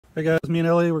Hey guys, me and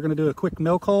Ellie, we're going to do a quick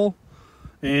mail call,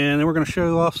 and then we're going to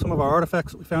show off some of our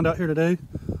artifacts that we found out here today.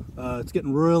 It's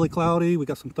getting really cloudy. We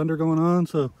got some thunder going on,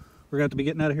 so we're going to have to be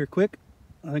getting out of here quick.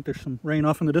 I think there's some rain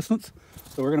off in the distance,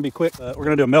 so we're going to be quick. We're going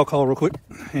to do a mail call real quick,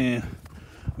 and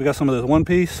we got some of this One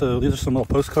Piece. So these are some little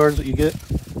postcards that you get.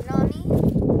 Nani?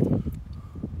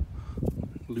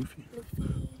 Luffy.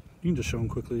 You can just show them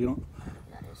quickly. You don't.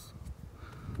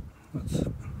 That's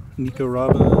Nico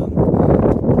Robin.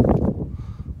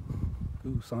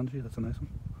 Ooh, Sanji, that's a nice one.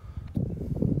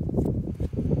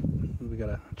 Ooh, we got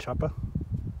a Choppa.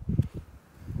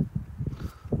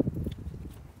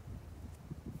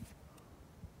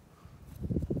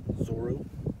 Zoro.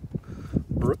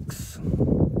 Brooks.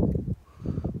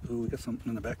 Ooh, we got something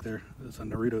in the back there. It's a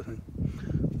Naruto thing.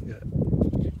 We got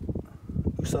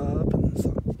Usopp and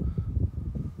some.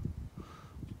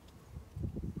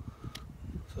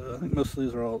 So I think most of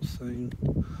these are all the same.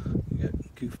 You got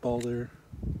Goofball there.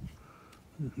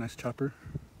 Nice Chopper.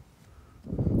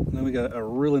 And then we got a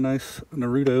really nice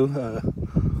Naruto,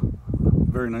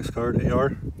 very nice card,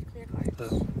 AR. Clear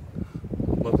cards.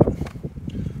 Love them.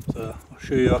 So I'll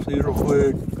show you off these real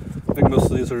quick. I think most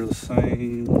of these are the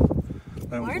same.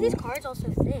 Why are these cards all so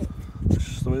thick? It's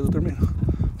just the way that they're made.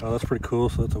 Oh, that's pretty cool.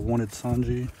 So that's a wanted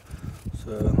Sanji.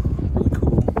 So really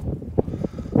cool.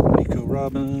 Nico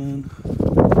Robin.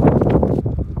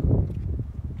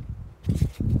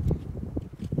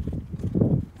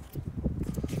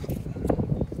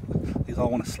 I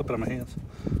want to slip it out of my hands.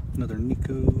 Another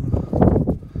Nico.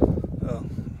 Oh,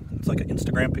 it's like an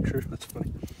Instagram picture. That's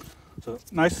funny. So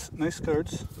nice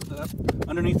cards.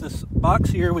 Underneath this box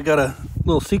here, we got a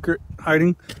little secret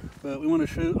hiding, but we want to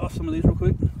show off some of these real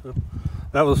quick. So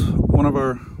that was one of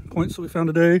our points that we found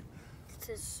today. This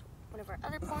is one of our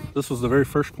other points. This was the very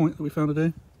first point that we found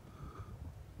today.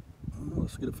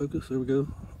 Let's get it focused. There we go.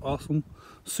 Awesome.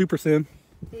 Super thin.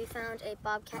 We found a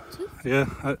bobcat tooth.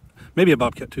 Yeah, maybe a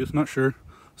bobcat tooth, not sure.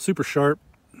 Super sharp.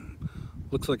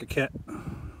 Looks like a cat.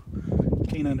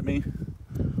 Canine to me.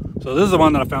 So this is the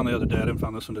one that I found the other day. I didn't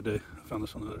find this one today. I found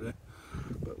this one the other day.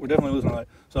 But we're definitely losing a light.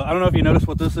 So I don't know if you noticed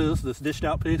what this is, this dished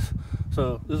out piece.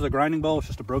 So this is a grinding bowl. It's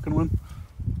just a broken one.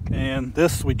 And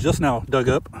this we just now dug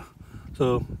up.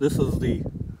 So this is the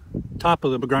top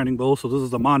of the grinding bowl. So this is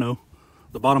the mono.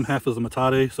 The bottom half is the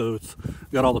Matade. So it's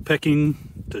got all the pecking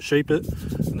to shape it,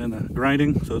 and then the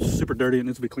grinding, so it's super dirty. It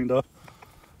needs to be cleaned off.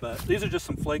 But these are just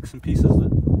some flakes and pieces that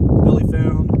Ellie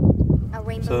found. A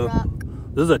rainbow rock.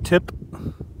 This is a tip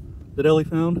that Ellie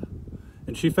found,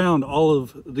 and she found all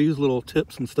of these little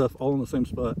tips and stuff all in the same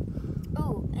spot.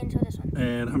 Oh, and so this one.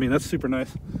 And I mean, that's super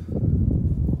nice.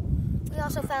 We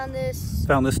also found this.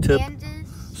 Found this tip.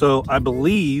 Andis. So I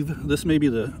believe this may be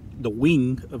the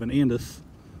wing of an Andis.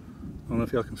 I don't know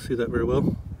if y'all can see that very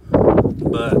well,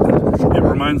 but it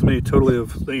reminds me totally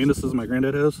of the Andises my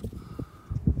granddad has.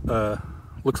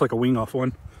 Looks like a wing off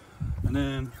one. And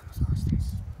then,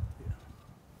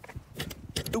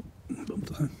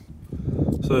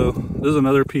 so this is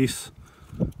another piece.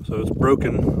 So it's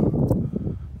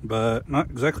broken, but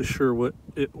not exactly sure what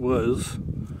it was.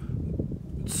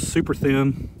 It's super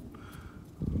thin,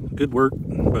 good work,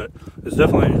 but it's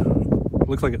definitely,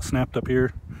 looks like it snapped up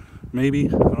here. Maybe, I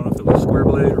don't know if it was a square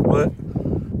blade or what.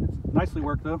 Nicely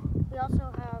worked though. We also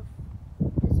have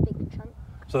this big chunk.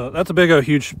 So that's a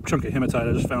huge chunk of hematite.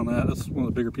 I just found that. That's one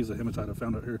of the bigger pieces of hematite I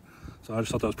found out here. So I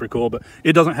just thought that was pretty cool, but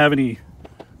it doesn't have any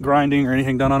grinding or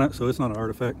anything done on it, so it's not an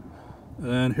artifact.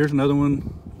 And here's another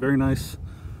one, very nice.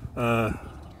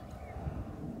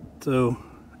 So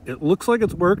it looks like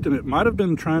it's worked, and it might have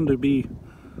been trying to be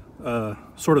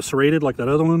sort of serrated like that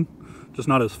other one. Just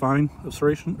not as fine of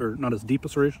serration, or not as deep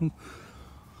of serration.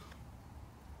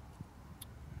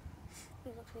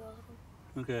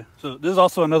 Okay, so this is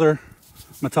also another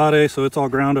Matade, so it's all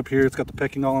ground up here. It's got the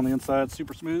pecking all on the inside,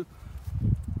 super smooth.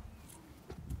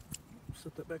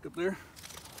 Set that back up there.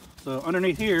 So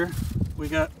underneath here, we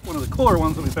got one of the cooler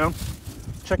ones that we found.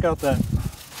 Check out that.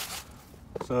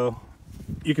 So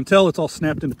you can tell it's all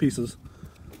snapped into pieces.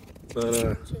 But 1, 2,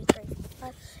 3, 4,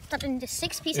 5. Snapped into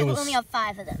 6 pieces, we only have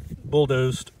 5 of them.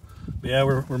 Bulldozed. Yeah,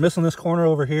 we're missing this corner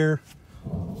over here,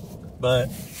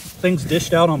 but things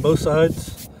dished out on both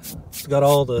sides. It's got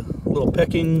all the little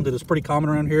pecking that is pretty common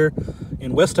around here.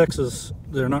 In West Texas,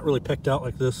 they're not really pecked out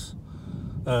like this.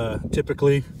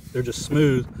 Typically, they're just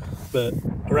smooth, but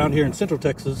around here in Central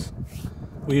Texas,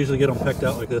 we usually get them pecked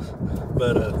out like this.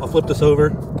 But I'll flip this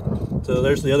over. So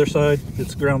there's the other side.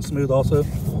 It's ground smooth also,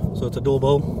 so it's a dual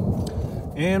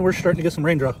bowl. And we're starting to get some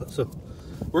raindrops. So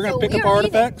we're going to pick up our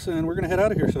artifacts, and we're going to head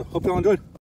out of here. So hope y'all enjoyed.